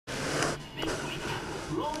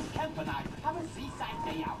tonight. Have a seaside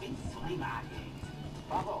day out in sunny Margate.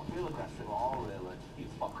 I don't feel aggressive at all, really. You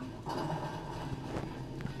fucking...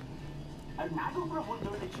 A naggle for a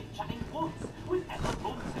wonder in the chit-chatting woods with Emma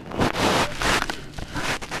Bunton.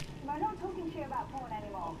 I'm not talking to you about porn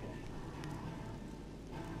anymore. Okay.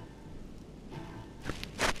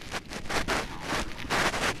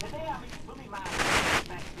 Today I'm in sunny Margate,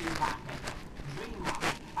 next to Market. Dreamland.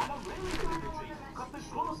 And I'm really living the dream, because there's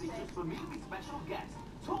clothes just for me with special guest.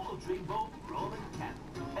 Total Dreamboat, Roland Kemp.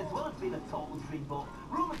 As well as being a total Dreamboat,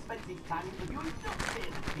 Roland spends his time interviewing just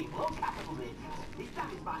famous people on Capital Radio. His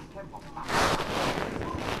dad is Martin Kemp on Family.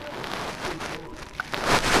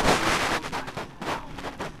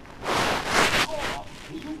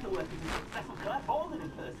 He used to work as a successful Claire Baldwin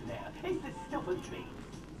impersonator. It's the stuff of dreams.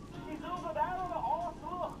 He's over there on the horse,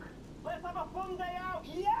 look. Let's have a fun day out.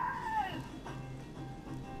 Yes!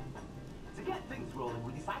 To get things rolling,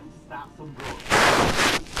 we decided to start some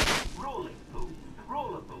rolling boots.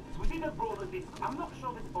 Roller boots. We did a roller disc. I'm not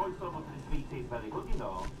sure this voiceover for this VT is very good, you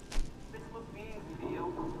know. This must be easy for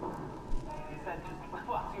you. He said just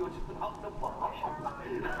well, you were just about to watch.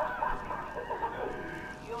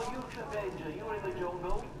 You're youth of danger. You were in the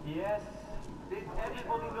jungle. Yes. Did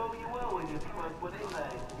everybody know you were when you first went in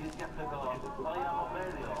there? You just have to go, oh yeah, I'm on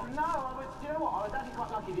radio. No, do you know what? I was actually quite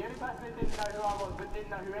lucky. The only person that didn't know who I was, but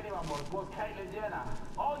didn't know who anyone was Caitlyn Jenner.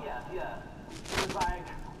 Oh yeah, yeah. She was like,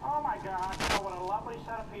 oh my God, oh, what a lovely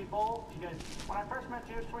set of people. She goes, when I first met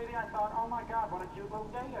you, sweetie, I thought, oh my God, what a cute little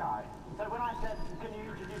gay guy. So when I said, can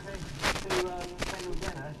you introduce me to Caitlyn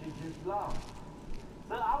Jenner, she just laughed.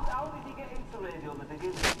 So how did you get into radio in the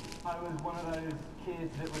beginning? I was one of those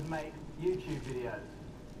kids that would make YouTube videos.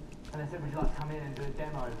 And they said, would you like to come in and do a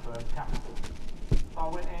demo for Capital? So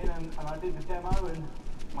I went in and I did the demo, and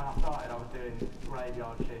when I started I was doing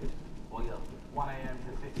graveyard shifts. Well, yeah. 1 AM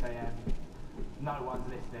to 6 AM. No one's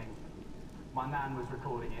listening. My nan was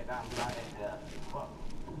recording it, that was about it. Yeah. Well,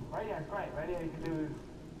 radio's great. Radio you can do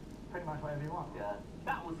pretty much whatever you want. Yeah.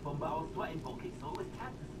 That was fun, but I was sweating buckets, so it was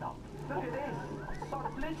time to stop. Look at this. So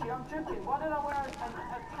literally, I'm dripping. Why did I wear a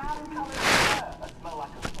tan-coloured shirt? I smell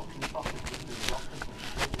like a fucking sausage in the office.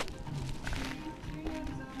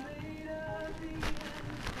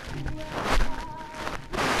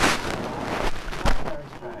 Very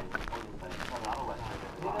strange.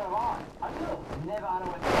 Neither have I. I will. Never had a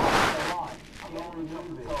wet in my life. The only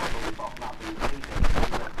movie.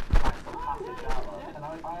 And I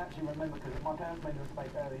actually remember, because my parents made a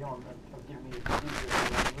mistake early on of giving me a computer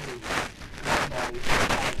and a movie. One day,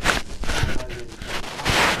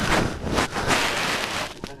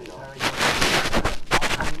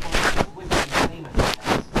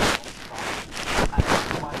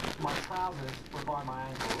 my trousers were by my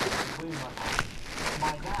ankles, including my pants.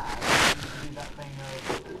 My dad used to do that thing of,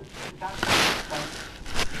 dads don't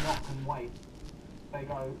knock and wait. They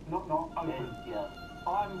go, knock, knock, open. Yeah.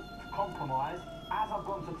 I'm compromised. As I've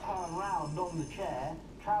gone to turn round on the chair,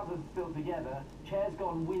 trousers still together, chair's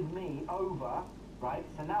gone with me over, right?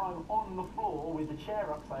 So now I'm on the floor with the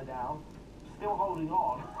chair upside down, still holding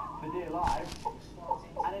on for dear life.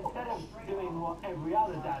 And instead of doing what every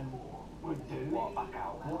other dad would do, walk back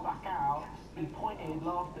out, he pointed,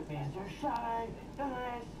 laughed at me and said, Shay, do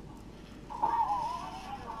this.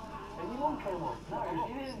 And you won't come up. No,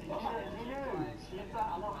 she didn't. She knew. She just sat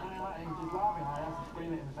and looked at me and just laughing. I had to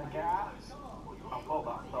scream it and say, get out. I thought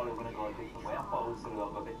that story was going to go a different way. I thought it was going to go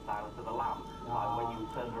a bit Silence of the Lamb. Like when you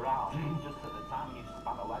turned around, just at the time you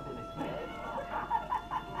spat a lead in his face.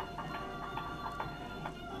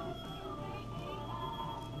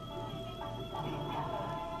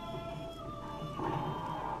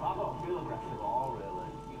 I don't feel aggressive at all, really.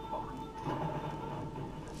 You fucking...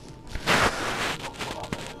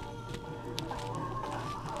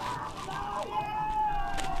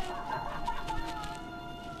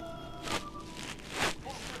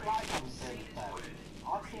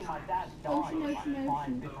 I've seen my dad die in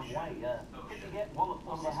 5 different ways. Yeah. Did he get walloped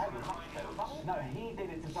on the head with that? No, he did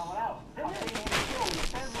it to someone else. I've seen him kill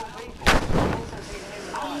several people. I've also seen him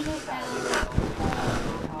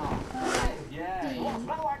yeah. What's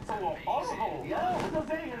that like to walk? Horrible. Yeah. That's the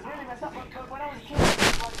thing, it's really messed up. But when I was a kid, it was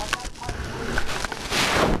like my dad's kind of...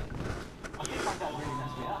 I think my dad really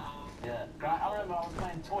messed me up. Yeah. Right, I remember I was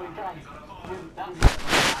playing toy guns with that.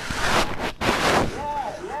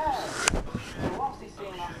 Yeah. So whilst he's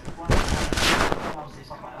seeing us and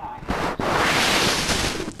stuff like that,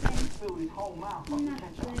 he filled his whole mouth up with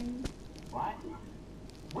ketchup. Right?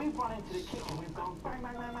 We've run into the kitchen, we've gone bang,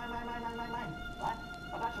 bang, bang, bang, bang, bang, bang, bang, bang. Right?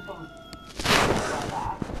 I've actually gone like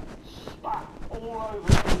that, spat all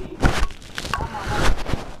over me, on my hand,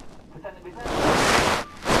 pretend to be dead.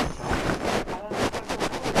 And then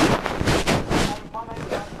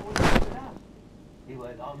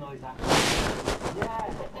know exactly. Yeah,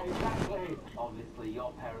 exactly. Obviously,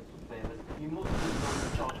 your parents were famous. You must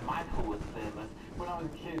have known George Michael was famous. When I was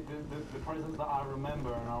a kid, the presents that I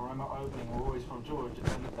remember and I remember opening were always from George.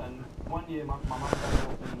 And one year, my mum bought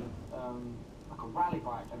me like a rally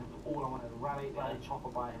bike, and all I wanted was a rally chopper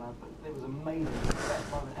bike, and it was amazing. It was the best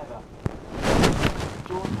moment ever.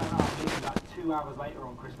 George turned up literally like 2 hours later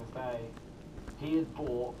on Christmas Day. He had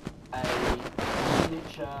bought a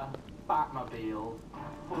miniature Batmobile,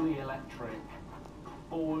 fully electric,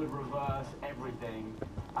 forward, reverse, everything,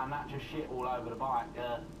 and that just shit all over the bike.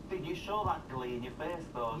 Did you show that glee in your face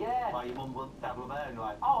though? Yeah. While your mum was dad were there and you're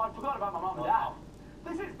like, Oh, I forgot about my mum and dad.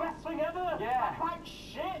 this is best thing ever! Yeah. I like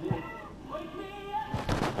shit! Yeah. Wake me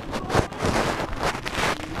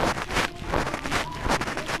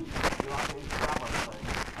You like these grammar things?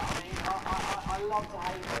 I mean, I love to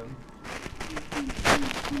hate them.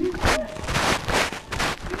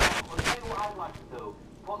 Well, tell you what I'd like to do.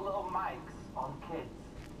 Put little mics on kids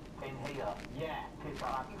in here. Yeah. Kids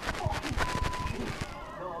are like, you fucking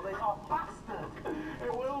no, they are bastard.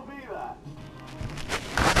 It will be that.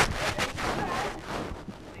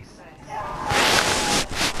 He said,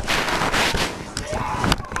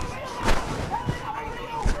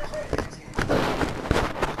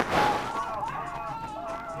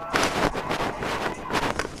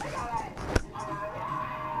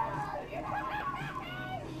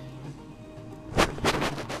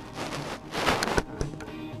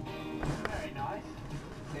 Very nice.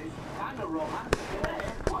 it's kind of romantic, isn't it?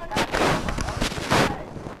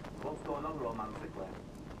 What's going on romantically?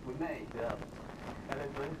 With me? Yeah.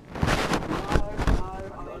 Anything? No. You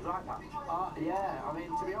got a dry patch? Yeah, I mean,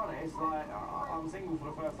 to be honest, like, I'm single for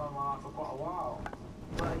the first time in my life for quite a while.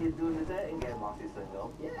 Well, are you doing the dating game whilst you're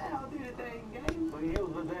single? Yeah, I'll do the dating game. So you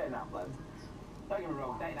use the dating app then? Don't get me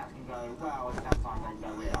wrong, dating apps can go, well, sometimes they can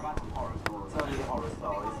go weird. I've had some horror stories. Tell me the horror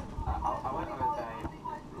stories. I went on a date.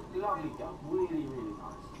 Lovely girl, really, really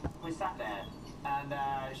nice. We sat there, and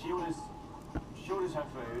she orders her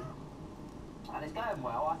food, and it's going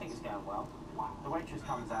well. I think it's going well. The waitress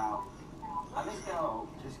comes out, and this girl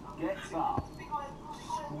just gets up,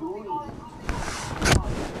 screams,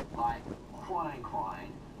 like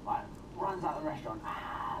crying, like runs out of the restaurant,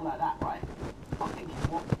 like that, right? I'm thinking,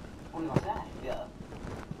 what did I say? Yeah.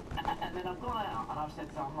 And then I've gone out and I've said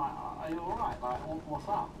to her, I'm like, are you alright? Like, what's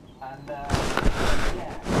up? And, yeah.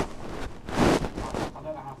 I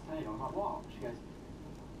don't know how to tell you. I was like, what? She goes,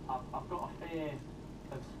 I've got a fear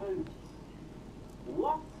of spoons.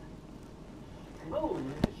 What?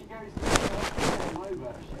 Spoons? She goes, came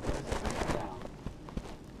over, she put a spoon down.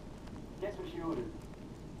 Guess what she ordered?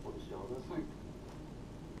 What did she order? Soup.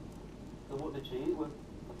 So what did she eat with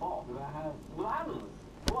the fork? With her hand. With hands?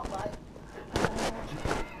 What, like?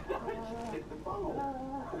 Hit the bowl.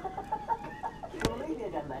 You'll leave me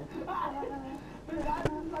again then? But that's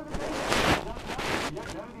never been. You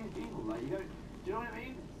don't know these people, like, you don't, do you know what I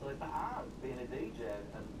mean? So is that hard, being a DJ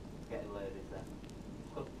and getting ladies then?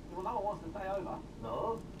 Well, no one wants to stay over.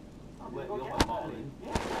 No? I've Wait, got to you're get up balling? early.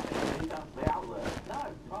 Yeah, You can't stay out there. no,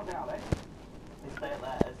 can't be out there. You stay at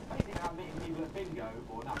theirs. Basically, I'm meeting people at bingo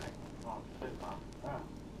for nothing. Oh, super. Yeah.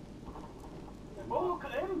 Oh, look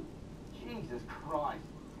at him! Jesus Christ.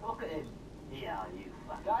 Look at him. Yeah, you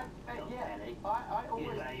fucking Yeah, penny. I always...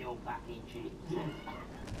 You lay your backy cheeks.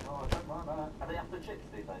 Oh, don't mind that. Are they after chicks,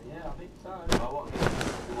 do you think? Yeah, I think so. I won't leave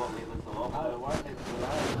us alone. No, it won't leave us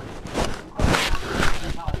alone.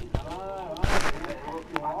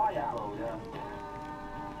 Where are you? Oh, yeah.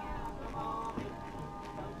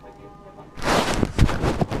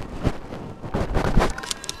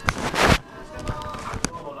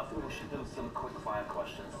 Well, I think we should do some quick fire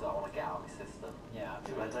questions that I want to get out of my system. Yeah,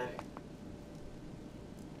 You ready?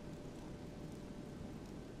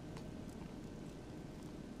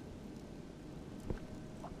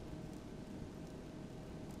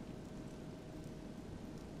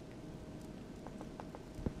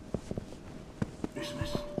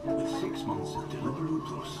 Christmas, with 6 months of Deliveroo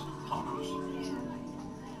Plus on us.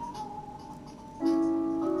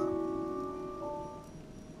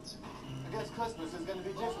 I guess Christmas is going to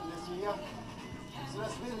be different this year, so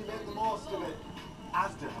let's really make the most of it.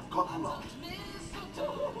 Asda have got a lot.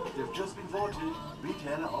 They've just been voted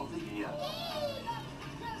Retailer of the Year.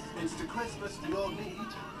 It's the Christmas we all need,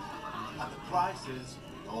 and the prices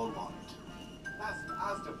we all want. That's the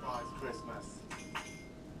Asda price Christmas.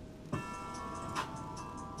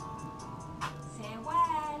 Say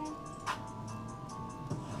when.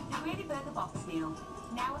 The Greedy Burger Box deal,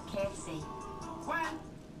 now at KFC. When?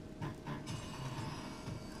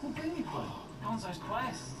 Well, Baby Quest. Gonzo's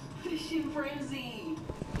Quest. Fishing frenzy.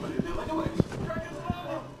 What are you doing? Dragon's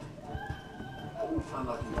Blood! all sound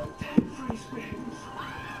like you know. 10 free spins.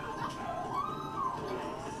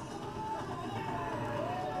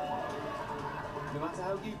 No matter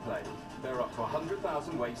how you play, there are up to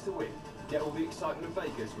 100,000 ways to win. Get all the excitement of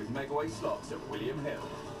Vegas with Megaway slots at William Hill.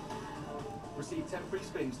 Receive 10 free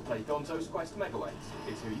spins to play Gonzo's Quest Megaways.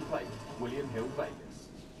 It's who you play with. William Hill, Vegas.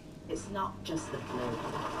 It's not just the flu.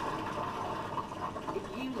 If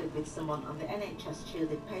you live with someone on the NHS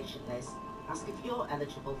shielded patient list, ask if you're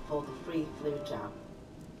eligible for the free flu jab.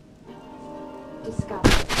 Discover.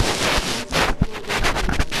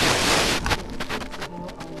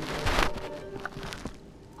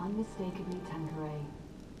 Unmistakably Tanqueray.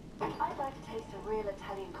 I'd like to taste a real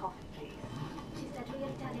Italian coffee, please. She said real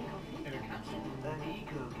Italian coffee. An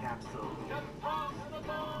eco capsule.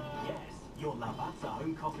 Yes, your Lavazza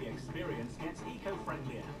home coffee experience gets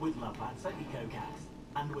eco-friendlier with Lavazza EcoCaps.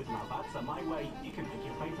 And with Lavazza My Way, you can pick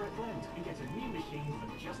your favourite blend and get a new machine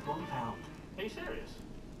for just £1. Are you serious?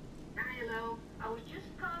 Hello, I was just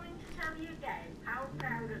calling to tell you again how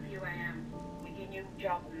proud of you I am with your new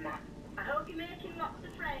job and that. I hope you're making lots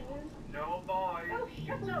of friends. No, boy. Oh,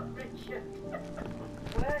 shut up, Richard.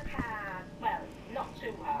 Work hard. Well, not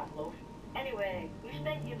too hard, love. Anyway, we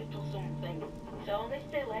sent you a little something. It's only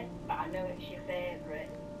silly, but I know it's your favourite.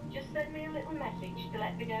 Just send me a little message to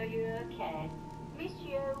let me know you're okay. Miss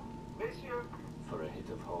you. Miss you. For a hit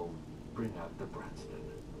of home, bring out the Branston.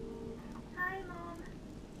 Hi, Mum.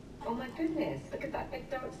 Oh my goodness, look at that big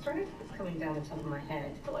dark stripe that's coming down the top of my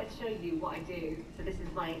head. I thought I'd show you what I do. So this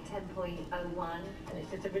is my 10.01 and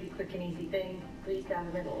it's just a really quick and easy thing. Squeeze down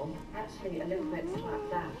the middle. Actually a little bit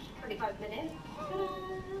slapdash. 25 minutes.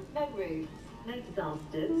 No roots, no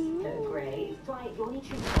disasters, no grey. Right, you'll need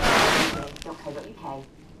to .co.uk.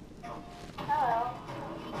 Hello.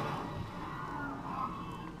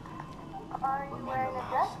 Are you wearing a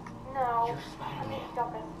dress? No. I need to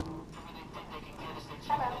stop it.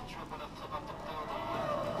 Hello.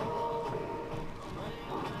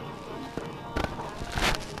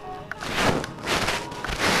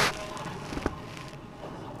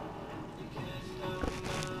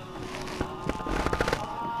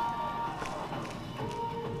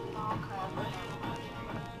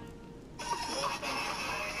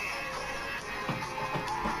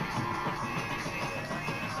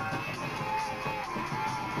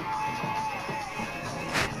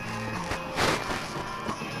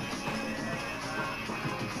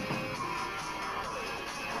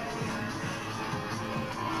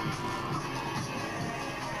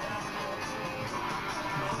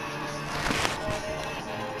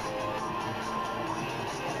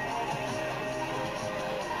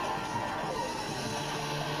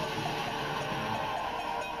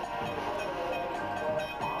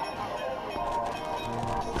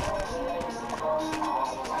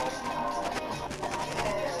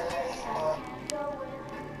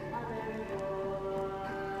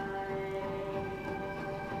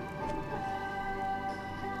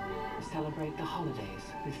 Celebrate the holidays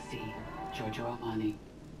with C. Giorgio Armani.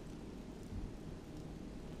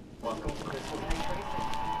 Welcome to Crystal Cake Racing,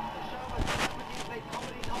 the show where celebrities make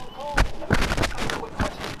comedy Hong Kong. I've got a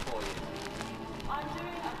question for you. I'm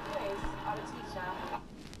doing a quiz. I'm a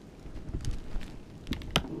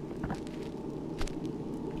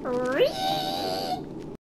teacher.